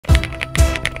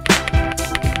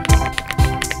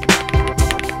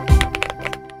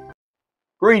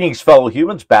Greetings, fellow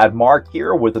humans. Bad Mark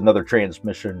here with another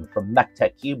transmission from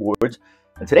Metre Keyboards.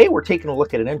 And today we're taking a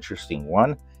look at an interesting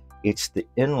one. It's the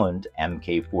Inland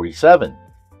MK47.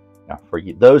 Now, for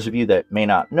those of you that may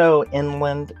not know,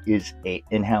 Inland is an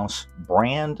in-house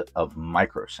brand of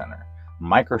Micro Center.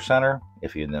 Micro Center,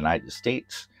 if you're in the United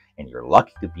States and you're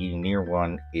lucky to be near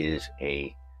one, is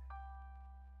a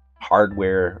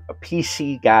hardware, a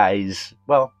PC guy's,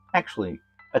 well, actually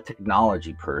a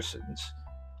technology person's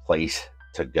place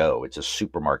to go. It's a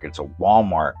supermarket, it's a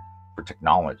Walmart for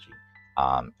technology.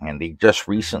 And they just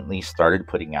recently started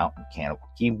putting out mechanical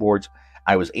keyboards.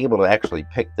 I was able to actually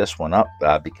pick this one up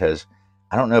because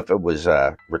I don't know if it was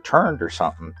returned or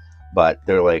something, but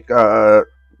they're like,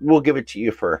 we'll give it to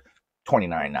you for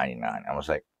 $29.99. I was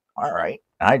like, all right.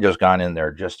 I just gone in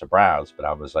there just to browse, but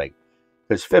I was like,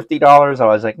 it's $50. I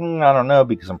was like, I don't know,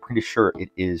 because I'm pretty sure it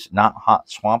is not hot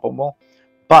swappable.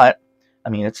 But I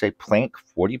mean, it's a Plank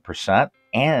 40%,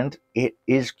 and it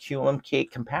is QMK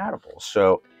compatible.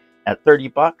 So at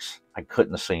 $30, I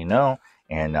couldn't say no.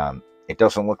 And it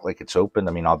doesn't look like it's open.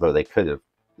 I mean, although they could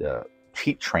have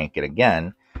cheap shrank it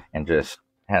again and just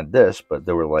had this, but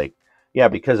they were like, yeah,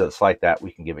 because it's like that,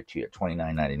 we can give it to you at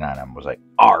 $29.99. I was like,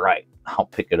 all right, I'll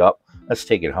pick it up. Let's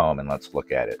take it home and let's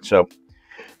look at it. So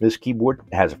this keyboard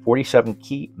has a 47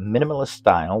 key minimalist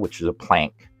style, which is a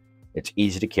Plank. It's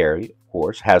easy to carry, of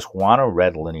course. Has guano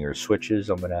red linear switches.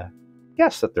 I'm going to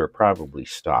guess that they're probably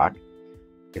stock.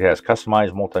 It has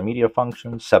customized multimedia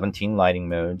functions, 17 lighting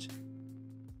modes,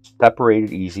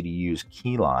 separated, easy to use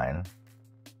key line.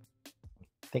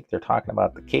 I think they're talking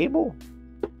about the cable,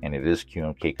 and it is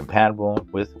QMK compatible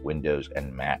with Windows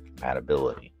and Mac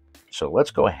compatibility. So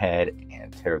let's go ahead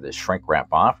and tear this shrink wrap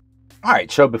off. All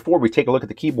right, so before we take a look at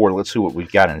the keyboard, let's see what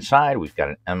we've got inside. We've got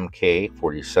an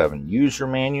MK47 user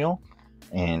manual,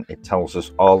 and it tells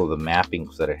us all of the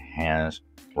mappings that it has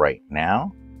right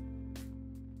now.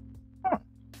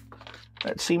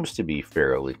 That seems to be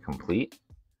fairly complete.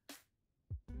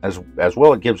 As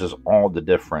well, it gives us all the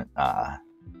different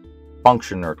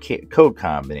function or code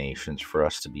combinations for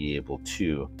us to be able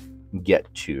to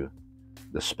get to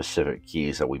the specific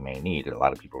keys that we may need. A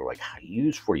lot of people are like, how do you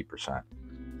use 40%?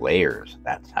 Layers,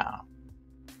 that's how.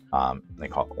 They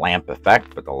call it lamp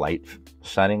effect, but the light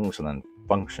settings, and then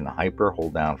function hyper,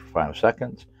 hold down for 5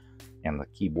 seconds, and the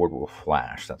keyboard will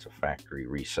flash. That's a factory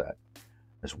reset.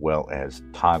 As well as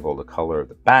toggle the color of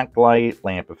the backlight,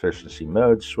 lamp efficiency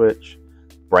mode switch,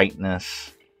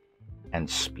 brightness, and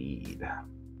speed.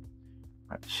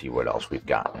 Let's see what else we've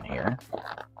got in here.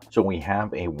 So we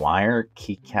have a wire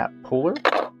keycap puller,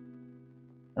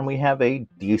 and we have a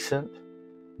decent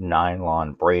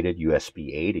nylon braided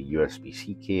USB-A to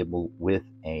USB-C cable with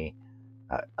a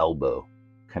elbow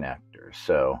connector.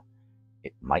 So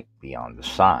it might be on the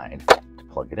side to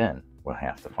plug it in. We'll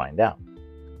have to find out.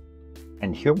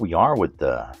 And here we are with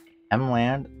the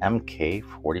Inland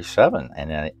MK47,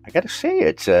 and I gotta say,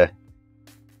 it's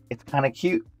kind of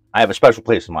cute. I have a special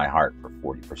place in my heart for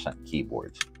 40%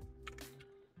 keyboards,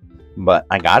 but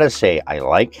I gotta say, I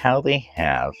like how they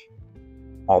have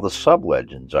all the sub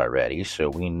legends already, so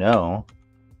we know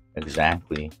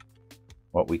exactly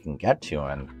what we can get to,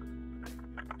 and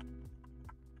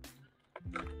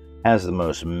has the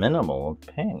most minimal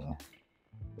ping.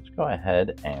 Let's go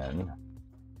ahead and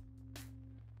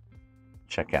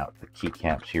check out the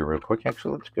keycaps here real quick.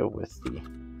 Actually, let's go with the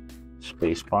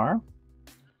space bar.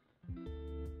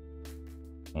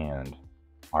 And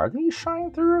are these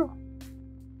shine through?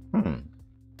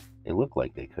 They look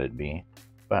like they could be,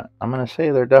 but I'm going to say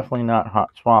they're definitely not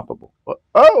hot swappable. But,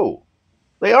 oh,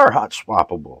 they are hot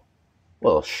swappable.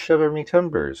 Well, shiver me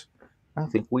timbers. I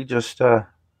think we just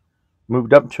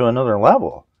moved up to another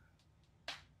level.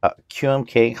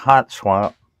 QMK hot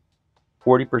swap,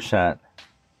 40%.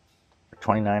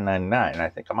 $29.99, and I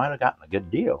think I might have gotten a good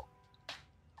deal.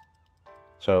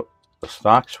 So the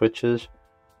stock switches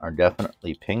are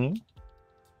definitely pinging,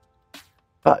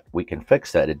 but we can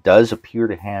fix that. It does appear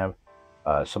to have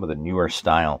some of the newer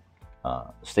style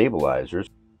stabilizers,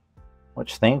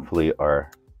 which thankfully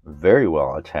are very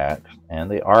well attached,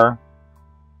 and they are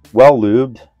well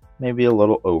lubed, maybe a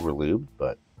little over lubed,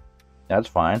 but that's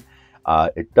fine.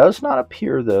 It does not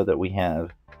appear though that we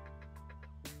have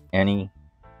anything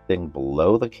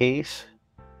below the case,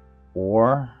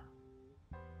 or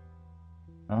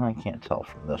oh, I can't tell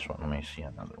from this one. Let me see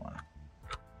another one.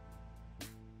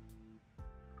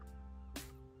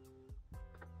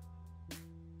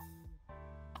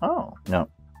 Oh, no.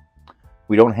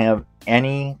 We don't have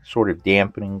any sort of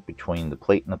dampening between the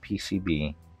plate and the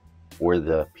PCB, or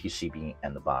the PCB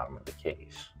and the bottom of the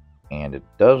case. And it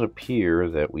does appear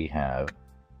that we have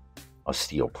a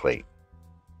steel plate.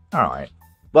 All right.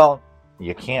 Well,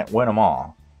 you can't win them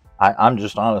all. I'm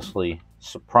just honestly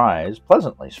surprised,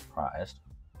 pleasantly surprised,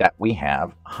 that we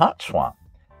have hot swap,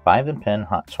 5 and pin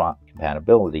hot swap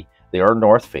compatibility. They are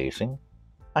north facing.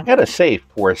 I gotta say,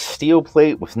 for a steel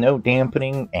plate with no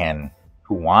dampening and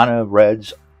Huana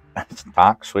Reds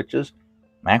stock switches,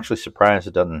 I'm actually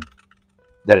surprised that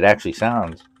it actually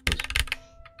sounds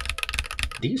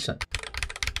decent.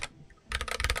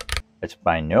 It's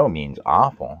by no means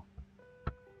awful,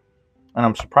 and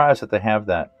I'm surprised that they have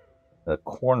the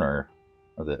corner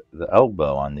of the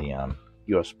elbow on the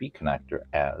USB connector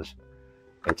as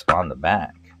it's on the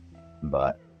back,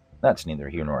 but that's neither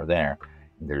here nor there.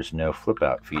 There's no flip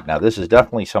out feet. Now this is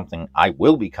definitely something I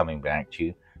will be coming back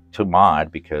to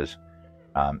mod, because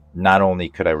not only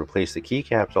could I replace the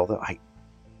keycaps, although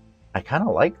I kind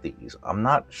of like these. I'm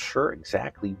not sure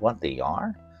exactly what they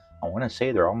are. I want to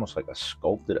say they're almost like a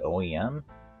sculpted OEM,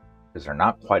 because they're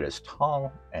not quite as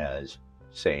tall as,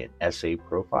 say, an SA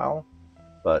profile,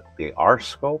 but they are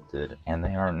sculpted and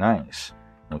they are nice.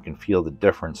 And we can feel the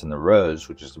difference in the rows,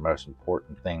 which is the most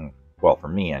important thing, well, for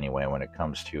me anyway, when it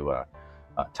comes to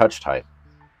touch type.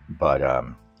 But I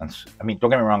mean, don't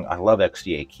get me wrong, I love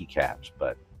XDA keycaps,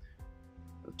 but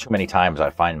too many times I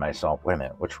find myself, wait a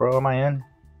minute, which row am I in?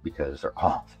 Because they're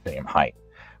all the same height.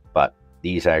 But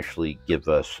these actually give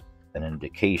us an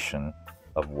indication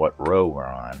of what row we're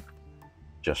on,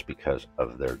 just because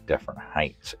of their different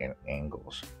heights and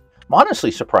angles. I'm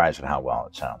honestly surprised at how well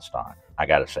it sounds stock. I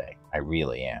gotta say, I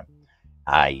really am.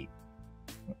 I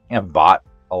have bought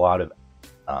a lot of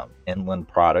Inland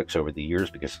products over the years,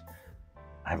 because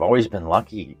I've always been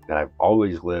lucky that I've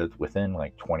always lived within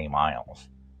like 20 miles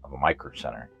of a micro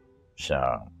center.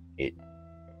 So it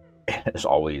has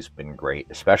always been great,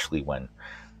 especially when,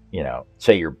 you know,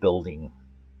 say you're building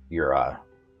your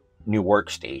new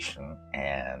workstation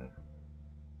and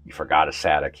you forgot a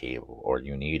SATA cable, or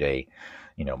you need a,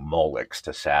 you know, Molex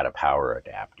to SATA power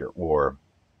adapter, or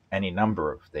any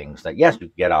number of things that, yes, you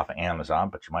can get off of Amazon,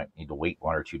 but you might need to wait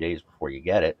 1 or 2 days before you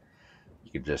get it.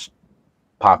 You could just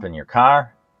pop in your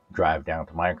car, drive down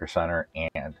to Micro Center,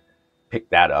 and pick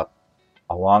that up,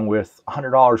 along with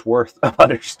 $100 worth of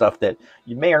other stuff that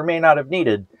you may or may not have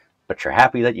needed, but you're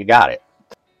happy that you got it.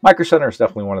 Micro Center is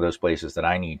definitely one of those places that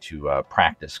I need to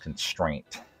practice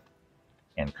constraint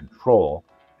and control,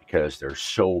 because there's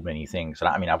so many things. And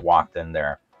I mean, I've walked in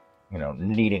there, you know,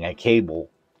 needing a cable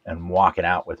and walking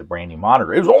out with a brand new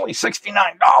monitor. It was only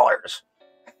 $69.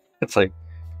 It's like,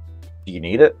 do you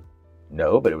need it?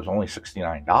 No, but it was only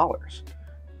 $69.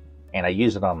 And I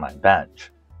use it on my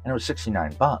bench, and it was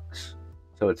 69 bucks.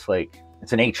 So it's like,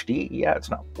 it's an HD. Yeah, it's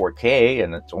not 4K,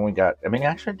 and it's only got, I mean,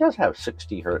 actually it does have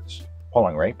 60 hertz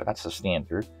polling rate, but that's the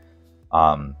standard.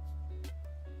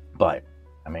 But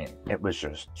I mean, it was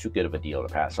just too good of a deal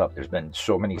to pass up. There's been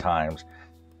so many times,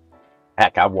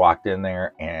 heck, I've walked in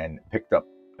there and picked up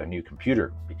a new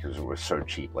computer because it was so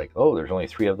cheap. Like, oh, there's only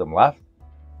 3 of them left.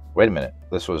 Wait a minute,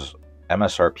 this was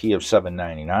MSRP of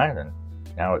 $799, and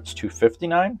now it's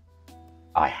 $259.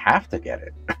 I have to get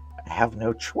it. I have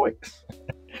no choice.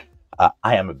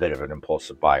 I am a bit of an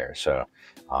impulsive buyer, so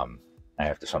I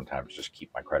have to sometimes just keep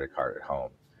my credit card at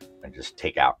home and just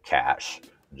take out cash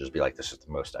and just be like, this is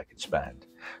the most I can spend.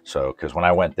 So, because when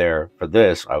I went there for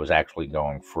this, I was actually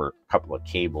going for a couple of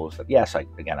cables that, yes, I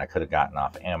could have gotten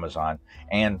off of Amazon,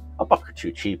 and a buck or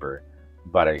two cheaper,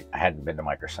 but I hadn't been to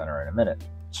Micro Center in a minute.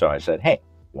 So I said, hey,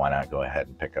 why not go ahead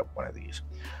and pick up one of these?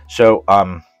 So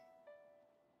I'm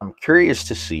curious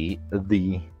to see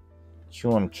the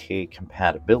QMK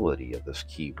compatibility of this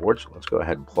keyboard. So let's go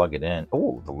ahead and plug it in.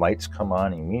 Oh, the lights come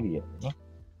on immediately.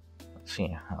 Let's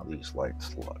see how these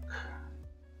lights look.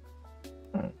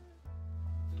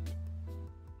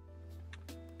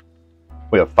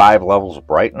 We have 5 levels of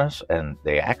brightness, and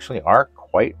they actually are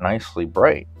quite nicely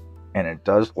bright. And it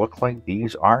does look like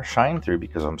these are shine through,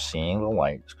 because I'm seeing the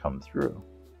lights come through.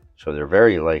 So they're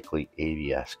very likely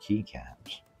ABS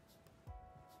keycaps.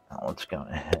 Now let's go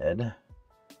ahead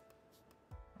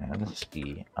and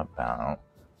see about.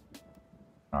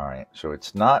 All right, so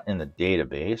it's not in the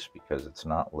database because it's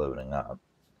not loading up.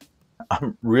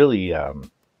 I'm really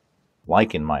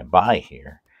liking my buy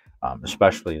here,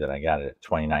 especially that I got it at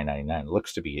 $29.99. It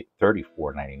looks to be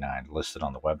 $34.99 listed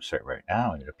on the website right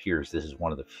now, and it appears this is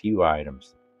one of the few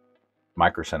items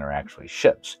Micro Center actually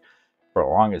ships. For the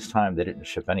longest time, they didn't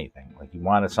ship anything. Like, you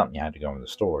wanted something, you had to go in the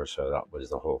store, so that was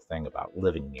the whole thing about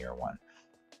living near one.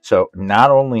 So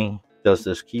not only does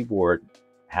this keyboard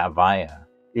have VIA,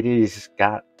 it is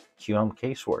got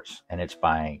QMK source, and it's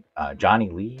by Johnny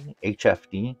Lee,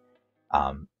 HFD.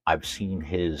 I've seen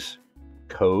his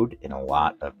code in a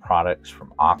lot of products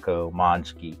from Akko,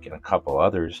 Monsgeek, and a couple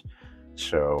others.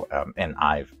 So, and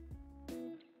I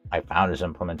found his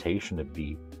implementation to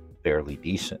be fairly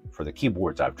decent for the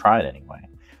keyboards I've tried anyway.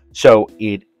 So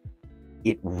it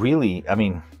really, I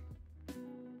mean,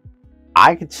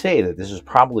 I could say that this is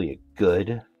probably a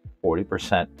good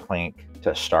 40% plank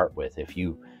to start with. If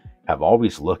you have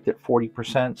always looked at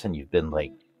 40% and you've been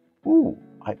like, ooh,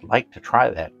 I'd like to try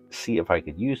that, see if I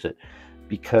could use it,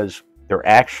 because they're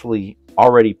actually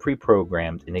already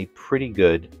pre-programmed in a pretty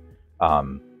good,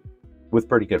 with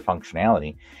pretty good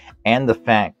functionality. And the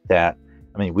fact that,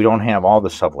 I mean, we don't have all the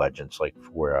sub-legends like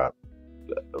for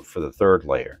the third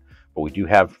layer, but we do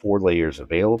have 4 layers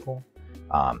available.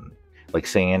 Like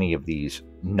say any of these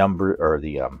number or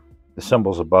the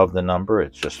symbols above the number,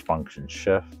 it's just function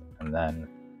shift and then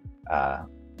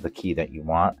the key that you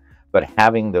want. But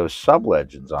having those sub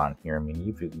legends on here, I mean,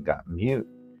 you've even got mute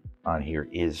on here,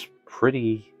 is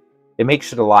pretty, it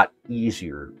makes it a lot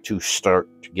easier to start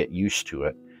to get used to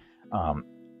it.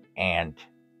 And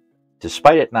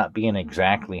despite it not being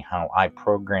exactly how I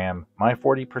program my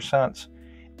 40%,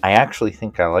 I actually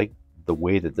think I like the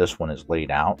way that this one is laid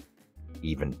out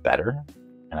even better,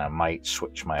 and I might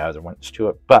switch my other ones to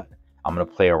it, but I'm going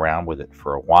to play around with it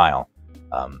for a while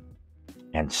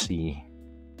and see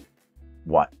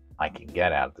what I can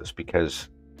get out of this, because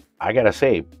I gotta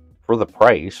say, for the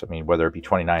price, I mean, whether it be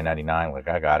 $29.99 like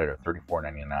I got it, or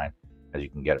 $34.99 as you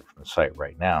can get it from the site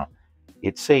right now,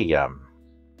 it's a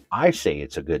I say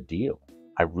it's a good deal.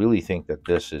 I really think that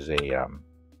this is a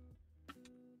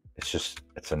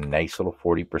it's a nice little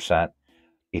 40%.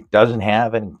 It doesn't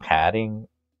have any padding,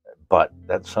 but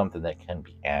that's something that can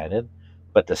be added.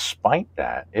 But despite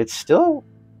that, it still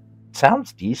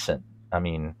sounds decent. I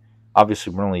mean,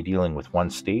 obviously we're only dealing with one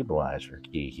stabilizer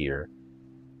key here,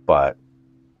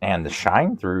 and the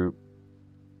shine through,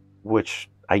 which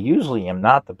I usually am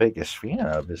not the biggest fan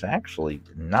of, is actually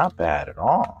not bad at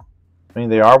all. I mean,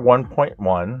 they are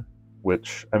 1.1,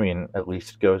 which, I mean, at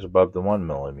least goes above the 1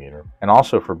 millimeter. And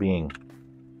also for being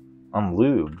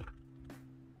unlubed,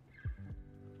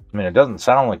 I mean, it doesn't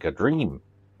sound like a dream.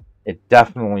 It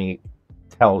definitely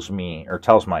tells me, or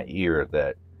tells my ear,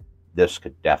 that this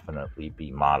could definitely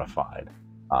be modified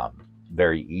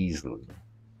very easily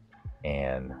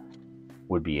and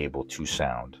would be able to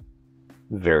sound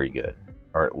very good,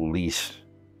 or at least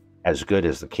as good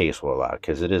as the case will allow,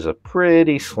 because it is a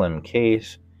pretty slim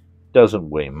case, doesn't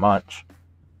weigh much,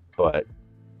 but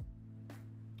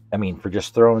I mean, for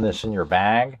just throwing this in your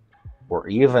bag or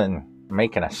even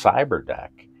making a cyber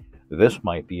deck, this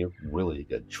might be a really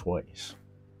good choice.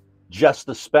 Just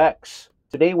the specs.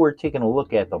 Today we're taking a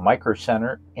look at the Micro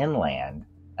Center Inland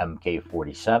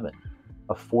MK47,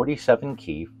 a 47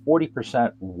 key,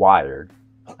 40% wired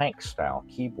plank style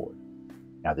keyboard.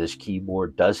 Now this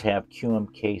keyboard does have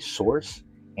QMK source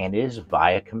and is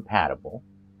VIA compatible,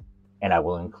 and I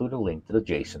will include a link to the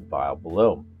JSON file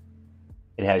below.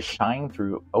 It has shine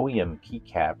through OEM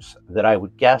keycaps that I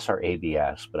would guess are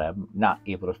ABS, but I'm not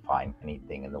able to find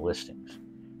anything in the listings.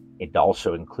 It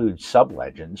also includes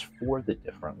sub-legends for the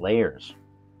different layers.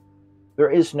 There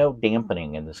is no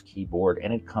dampening in this keyboard,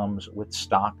 and it comes with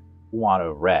stock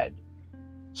Guano Red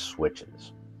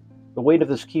switches. The weight of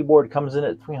this keyboard comes in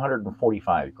at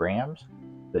 345 grams.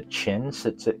 The chin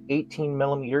sits at 18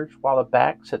 millimeters, while the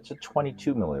back sits at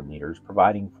 22 millimeters,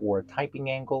 providing for a typing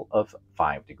angle of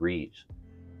 5 degrees.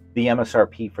 The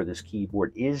MSRP for this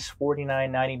keyboard is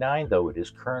 $49.99, though it is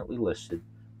currently listed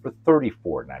for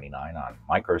 $34.99 on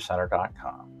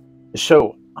microcenter.com.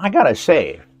 So I gotta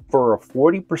say, for a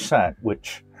 40%,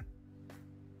 which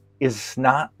is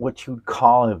not what you'd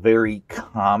call a very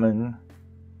common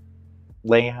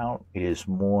layout, it has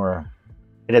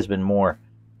been more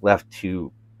left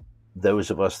to those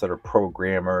of us that are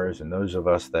programmers and those of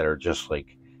us that are just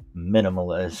like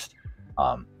minimalist.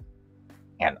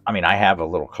 And I mean, I have a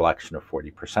little collection of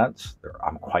 40%.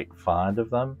 I'm quite fond of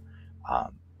them.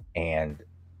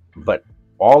 But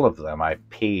all of them I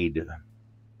paid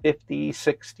 $50,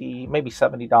 $60, maybe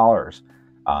 $70,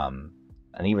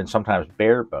 and even sometimes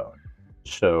bare bone.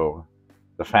 So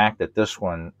the fact that this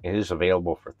one is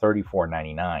available for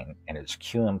 $34.99 and it's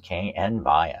QMK and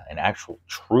VIA, an actual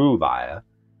true VIA,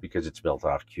 because it's built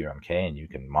off QMK and you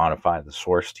can modify the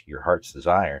source to your heart's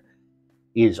desire,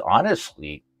 is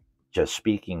honestly just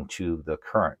speaking to the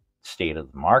current state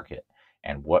of the market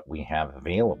and what we have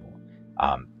available.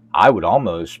 I would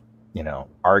almost,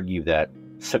 argue that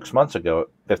 6 months ago,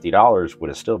 $50 would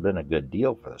have still been a good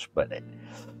deal for this, but at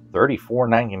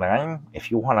 $34.99,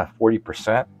 if you want a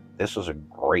 40%, this is a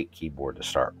great keyboard to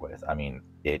start with. I mean,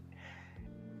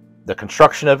 the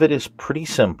construction of it is pretty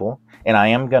simple, and I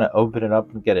am going to open it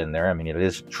up and get in there. I mean, it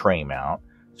is tray mount,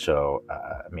 So,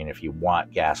 I mean, if you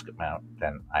want gasket mount,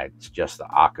 then I'd suggest the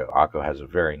Akko. Akko has a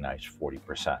very nice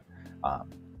 40%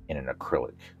 in an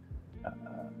acrylic uh,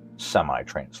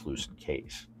 semi-translucent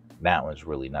case. That one's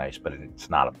really nice, but it's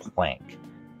not a plank.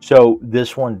 So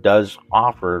this one does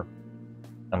offer,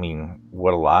 I mean,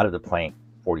 what a lot of the plank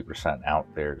 40% out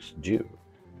there do.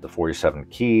 The 47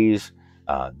 keys,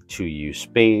 2U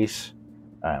space,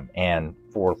 and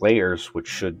 4 layers, which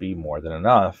should be more than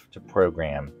enough to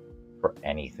program for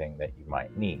anything that you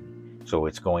might need. So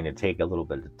it's going to take a little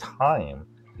bit of time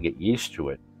to get used to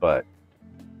it, but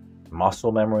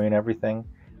muscle memory and everything,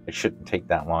 it shouldn't take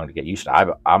that long to get used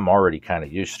to. I'm already kind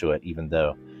of used to it, even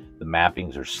though the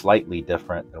mappings are slightly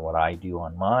different than what I do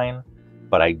on mine.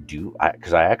 But I do,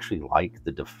 because I actually like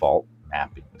the default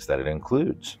mappings that it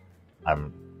includes.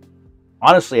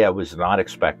 Honestly, I was not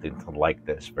expecting to like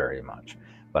this very much,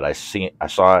 but I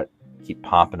saw it keep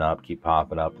popping up,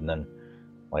 and then,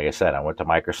 like I said, I went to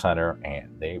Micro Center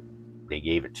and they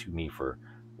gave it to me for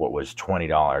what was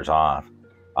 $20 off,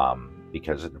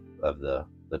 because of the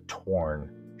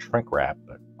torn shrink wrap.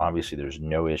 But obviously there's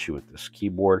no issue with this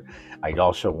keyboard. I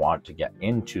also want to get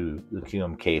into the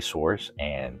QMK source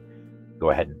and go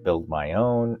ahead and build my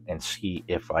own and see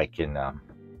if I can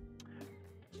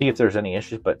see if there's any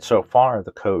issues. But so far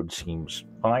the code seems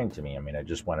fine to me. I mean, I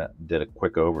just did a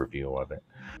quick overview of it.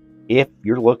 If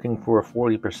you're looking for a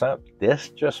 40%, this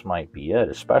just might be it,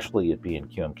 especially it being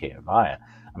QMK Avaya.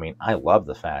 I mean, I love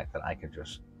the fact that I can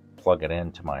just plug it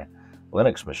into my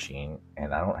Linux machine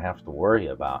and I don't have to worry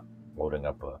about loading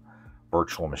up a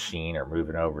virtual machine or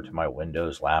moving over to my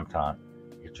Windows laptop.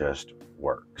 It just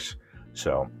works.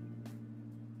 So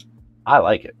I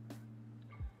like it.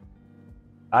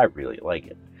 I really like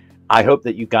it. I hope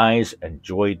that you guys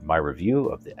enjoyed my review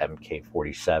of the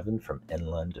MK47 from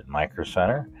Inland and Micro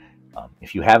Center.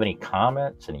 If you have any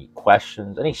comments, any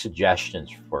questions, any suggestions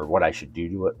for what I should do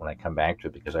to it when I come back to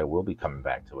it, because I will be coming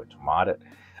back to it to mod it,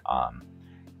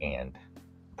 and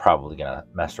probably going to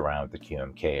mess around with the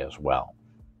QMK as well.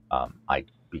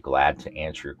 I'd be glad to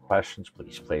answer your questions.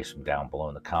 Please place them down below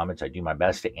in the comments. I do my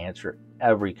best to answer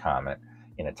every comment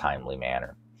in a timely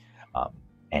manner.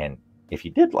 And if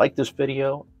you did like this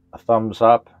video, a thumbs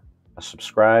up, a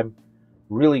subscribe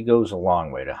really goes a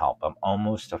long way to help. I'm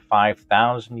almost to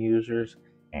 5,000 users,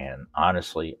 and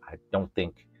honestly, I don't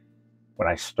think when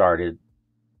I started,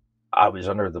 I was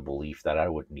under the belief that I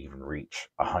wouldn't even reach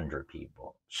 100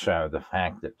 people. So the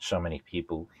fact that so many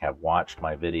people have watched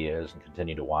my videos and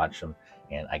continue to watch them,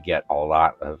 and I get a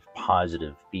lot of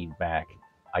positive feedback,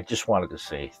 I just wanted to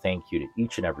say thank you to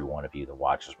each and every one of you that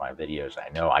watches my videos. I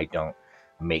know I don't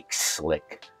make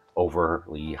slick,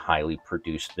 overly highly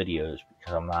produced videos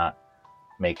because I'm not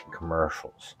making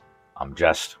commercials. I'm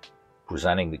just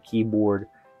presenting the keyboard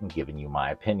and giving you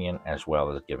my opinion, as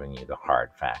well as giving you the hard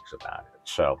facts about it.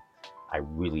 So I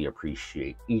really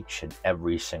appreciate each and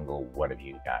every single one of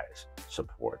you guys'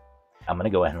 support. I'm going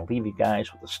to go ahead and leave you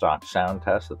guys with a stock sound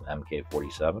test of the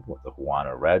MK47 with the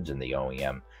Huano Reds and the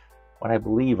OEM, what I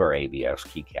believe are ABS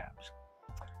keycaps.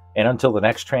 And until the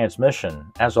next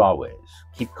transmission, as always,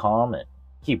 keep calm and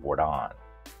keyboard on.